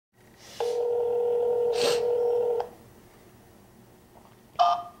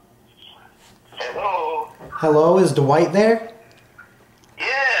Hello, is Dwight there?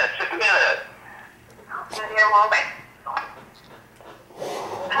 Yes, just a minute. Give me a moment.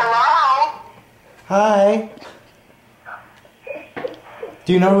 Hello? Hi.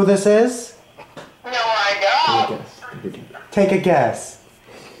 Do you know who this is? No, I don't. Take a guess.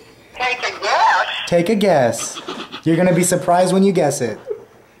 Take a guess. Take a guess. You're gonna be surprised when you guess it.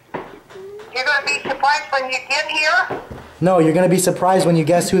 You're going to be surprised when you get here? No, you're gonna be surprised when you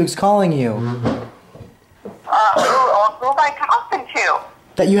guess who's calling you. Who am I talking to?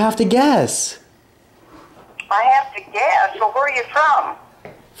 That you have to guess. I have to guess. Well, where are you from?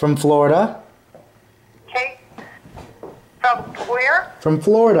 From Florida. Okay. From where? From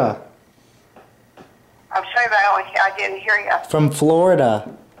Florida. I'm sorry, but I didn't hear you. From Florida.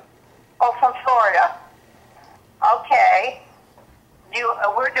 Oh, from Florida. Okay.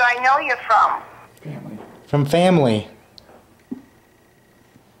 Where do I know you from? From family.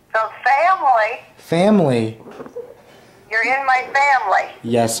 From family? Family. You're in my family.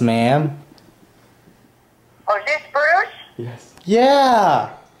 Yes, ma'am. Oh, is this Bruce? Yes. Yeah.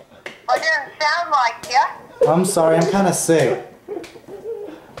 Well, it doesn't sound like you. I'm sorry, I'm kind of sick.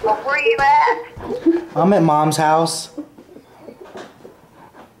 Well, where are you at? I'm at Mom's house.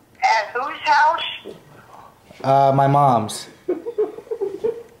 At whose house? My mom's.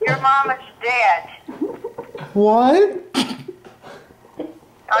 Your mom is dead. What?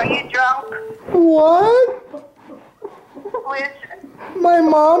 Are you drunk? What? Who is it? My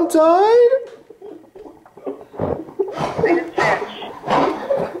mom died? Who is this?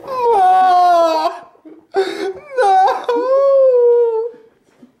 Ma! No!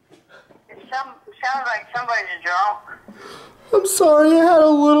 It sounds like somebody's drunk. I'm sorry, I had a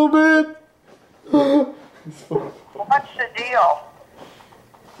little bit. What's the deal?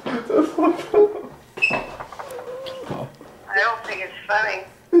 I don't think it's funny.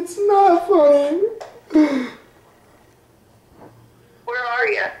 It's not funny. Where are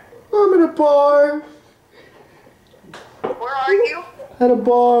you? I'm at a bar. Where are you? At a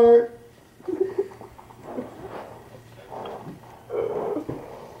bar.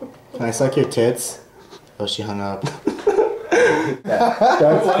 Can I suck your tits? Oh, she hung up.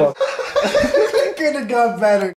 That's Could have gone better.